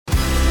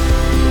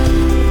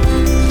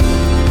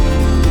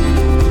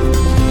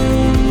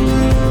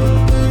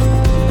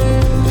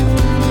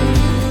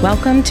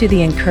Welcome to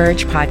the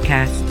Encourage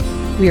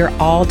podcast. We are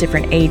all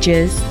different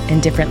ages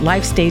and different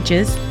life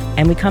stages,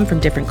 and we come from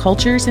different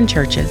cultures and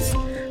churches.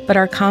 But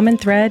our common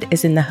thread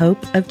is in the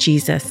hope of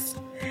Jesus.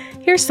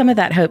 Here's some of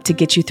that hope to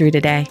get you through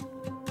today.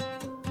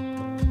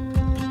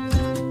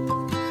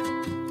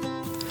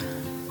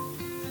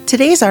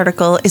 Today's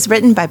article is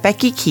written by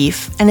Becky,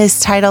 Keife, and is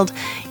titled,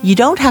 "You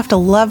Don't Have to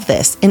Love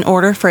This in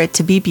Order for It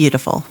to Be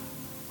Beautiful."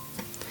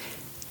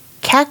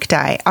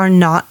 Cacti are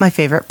not my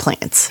favorite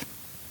plants.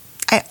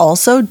 I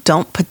also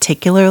don't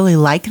particularly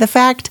like the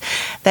fact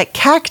that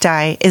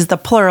cacti is the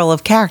plural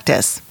of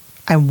cactus.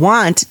 I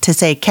want to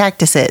say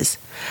cactuses,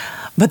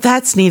 but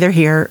that's neither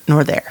here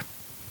nor there.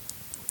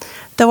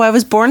 Though I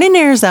was born in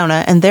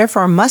Arizona and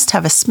therefore must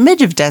have a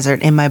smidge of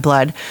desert in my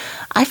blood,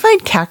 I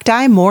find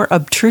cacti more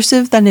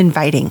obtrusive than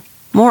inviting,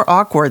 more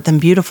awkward than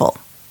beautiful.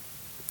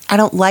 I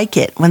don't like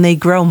it when they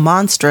grow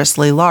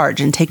monstrously large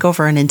and take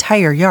over an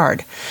entire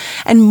yard.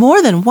 And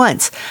more than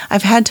once,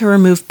 I've had to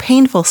remove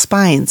painful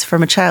spines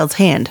from a child's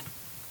hand.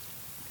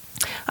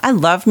 I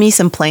love me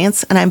some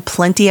plants and I'm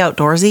plenty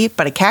outdoorsy,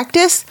 but a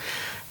cactus?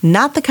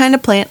 Not the kind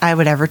of plant I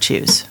would ever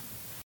choose.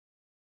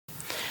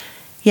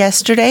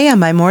 Yesterday, on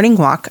my morning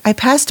walk, I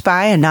passed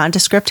by a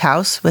nondescript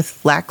house with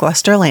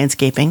lackluster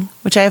landscaping,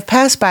 which I have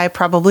passed by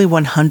probably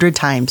 100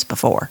 times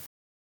before.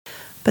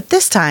 But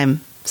this time,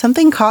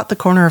 something caught the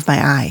corner of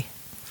my eye.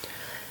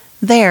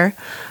 There,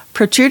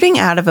 protruding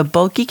out of a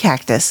bulky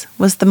cactus,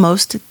 was the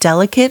most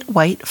delicate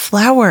white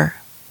flower.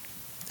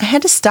 I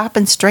had to stop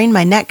and strain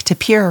my neck to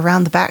peer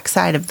around the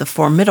backside of the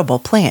formidable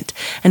plant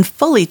and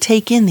fully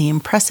take in the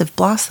impressive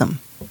blossom.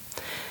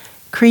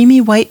 Creamy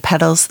white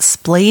petals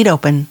splayed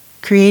open,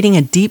 creating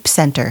a deep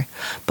center,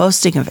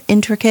 boasting of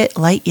intricate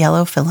light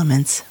yellow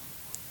filaments.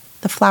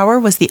 The flower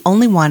was the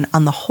only one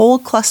on the whole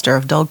cluster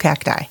of dull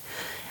cacti.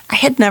 I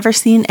had never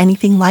seen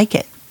anything like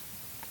it.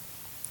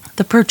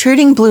 The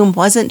protruding bloom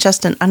wasn't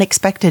just an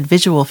unexpected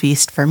visual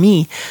feast for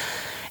me.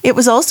 It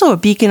was also a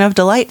beacon of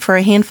delight for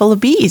a handful of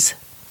bees.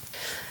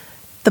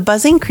 The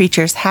buzzing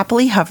creatures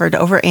happily hovered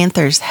over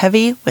anthers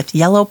heavy with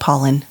yellow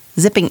pollen,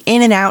 zipping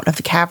in and out of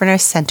the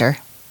cavernous center.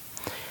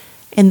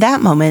 In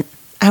that moment,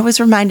 I was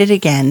reminded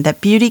again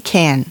that beauty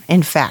can,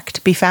 in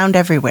fact, be found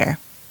everywhere,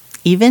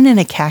 even in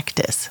a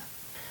cactus.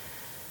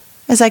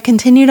 As I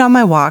continued on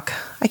my walk,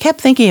 I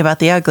kept thinking about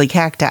the ugly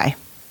cacti.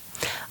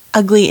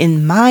 Ugly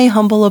in my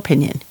humble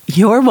opinion.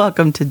 You're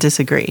welcome to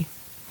disagree.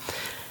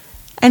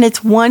 And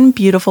it's one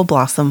beautiful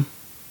blossom.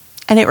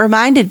 And it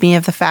reminded me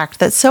of the fact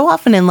that so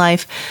often in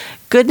life,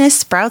 goodness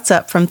sprouts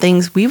up from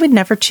things we would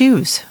never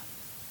choose.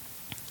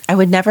 I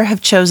would never have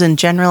chosen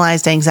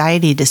generalized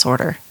anxiety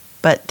disorder,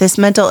 but this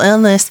mental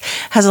illness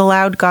has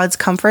allowed God's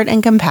comfort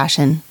and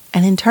compassion,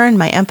 and in turn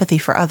my empathy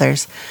for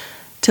others,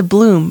 to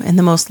bloom in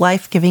the most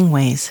life-giving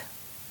ways.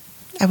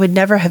 I would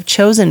never have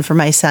chosen for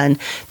my son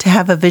to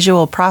have a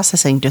visual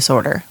processing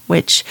disorder,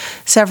 which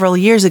several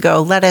years ago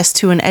led us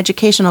to an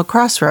educational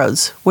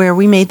crossroads where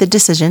we made the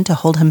decision to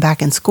hold him back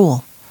in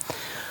school.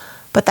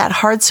 But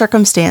that hard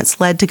circumstance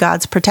led to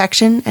God's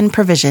protection and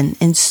provision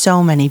in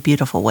so many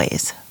beautiful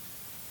ways.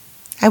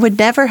 I would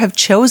never have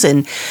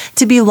chosen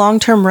to be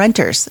long-term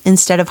renters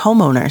instead of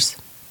homeowners.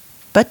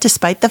 But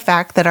despite the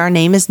fact that our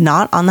name is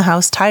not on the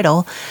house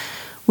title,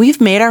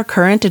 we've made our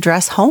current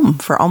address home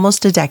for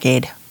almost a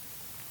decade.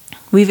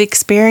 We've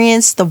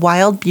experienced the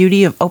wild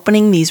beauty of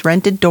opening these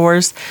rented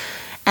doors,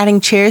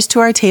 adding chairs to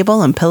our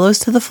table and pillows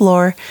to the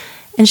floor,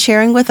 and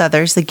sharing with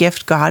others the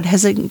gift God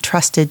has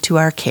entrusted to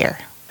our care.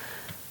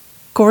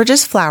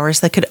 Gorgeous flowers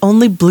that could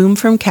only bloom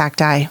from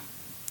cacti,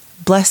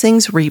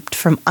 blessings reaped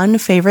from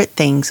unfavorite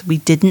things we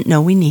didn't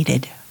know we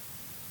needed.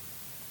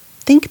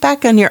 Think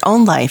back on your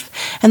own life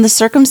and the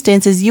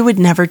circumstances you would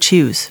never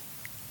choose.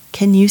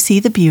 Can you see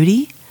the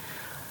beauty?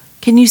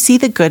 Can you see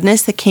the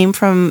goodness that came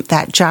from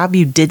that job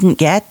you didn't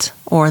get,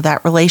 or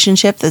that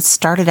relationship that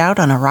started out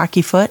on a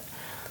rocky foot?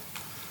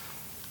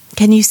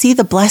 Can you see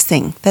the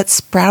blessing that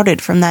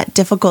sprouted from that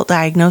difficult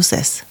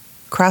diagnosis,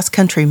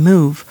 cross-country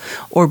move,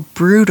 or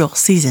brutal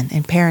season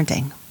in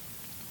parenting?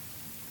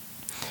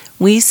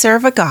 We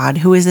serve a God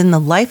who is in the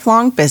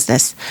lifelong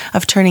business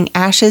of turning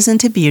ashes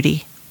into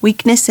beauty,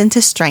 weakness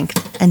into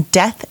strength, and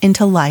death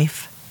into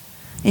life.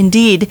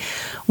 Indeed,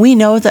 we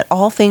know that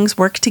all things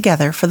work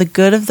together for the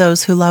good of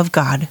those who love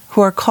God,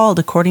 who are called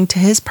according to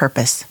His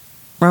purpose.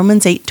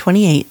 Romans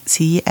 8:28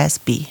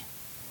 CSB.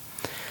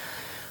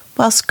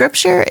 While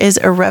Scripture is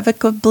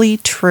irrevocably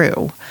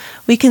true,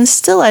 we can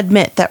still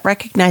admit that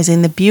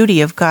recognizing the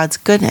beauty of God's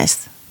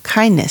goodness,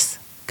 kindness,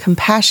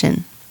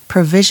 compassion,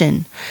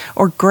 provision,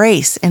 or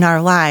grace in our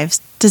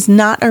lives does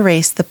not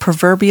erase the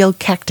proverbial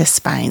cactus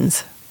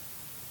spines.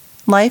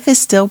 Life is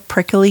still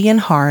prickly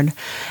and hard,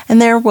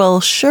 and there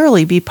will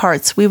surely be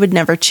parts we would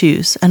never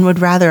choose and would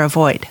rather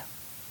avoid.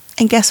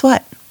 And guess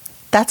what?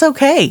 That's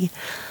okay.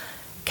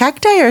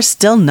 Cacti are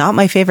still not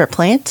my favorite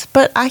plant,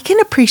 but I can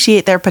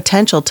appreciate their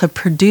potential to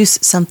produce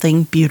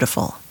something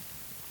beautiful.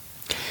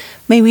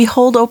 May we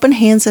hold open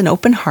hands and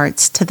open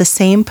hearts to the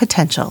same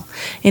potential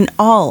in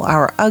all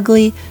our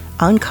ugly,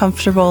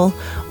 uncomfortable,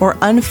 or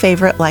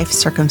unfavorite life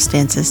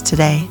circumstances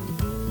today.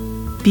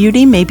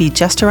 beauty may be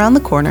just around the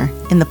corner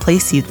in the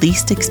place you'd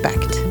least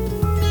expect.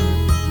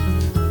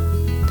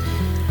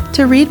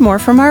 To read more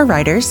from our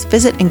writers,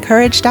 visit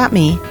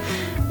encourage.me.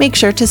 Make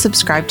sure to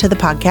subscribe to the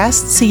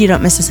podcast so you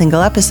don't miss a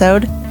single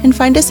episode, and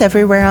find us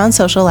everywhere on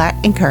social at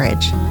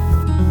Encourage.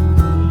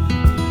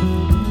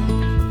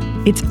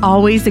 It's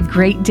always a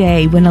great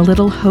day when a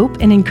little hope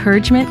and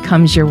encouragement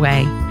comes your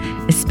way,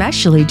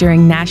 especially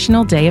during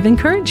National Day of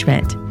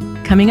Encouragement,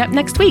 coming up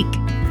next week.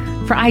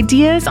 For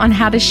ideas on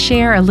how to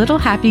share a little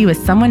happy with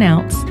someone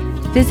else,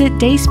 visit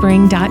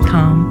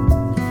dayspring.com.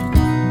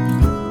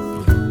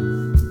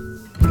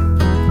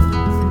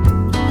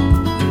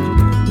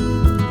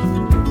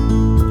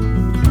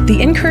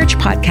 The Encourage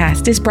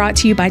podcast is brought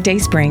to you by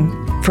Dayspring.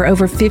 For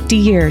over 50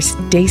 years,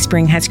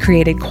 Dayspring has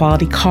created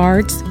quality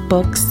cards,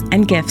 books,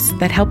 and gifts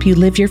that help you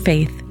live your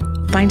faith.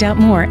 Find out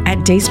more at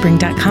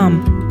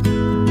dayspring.com.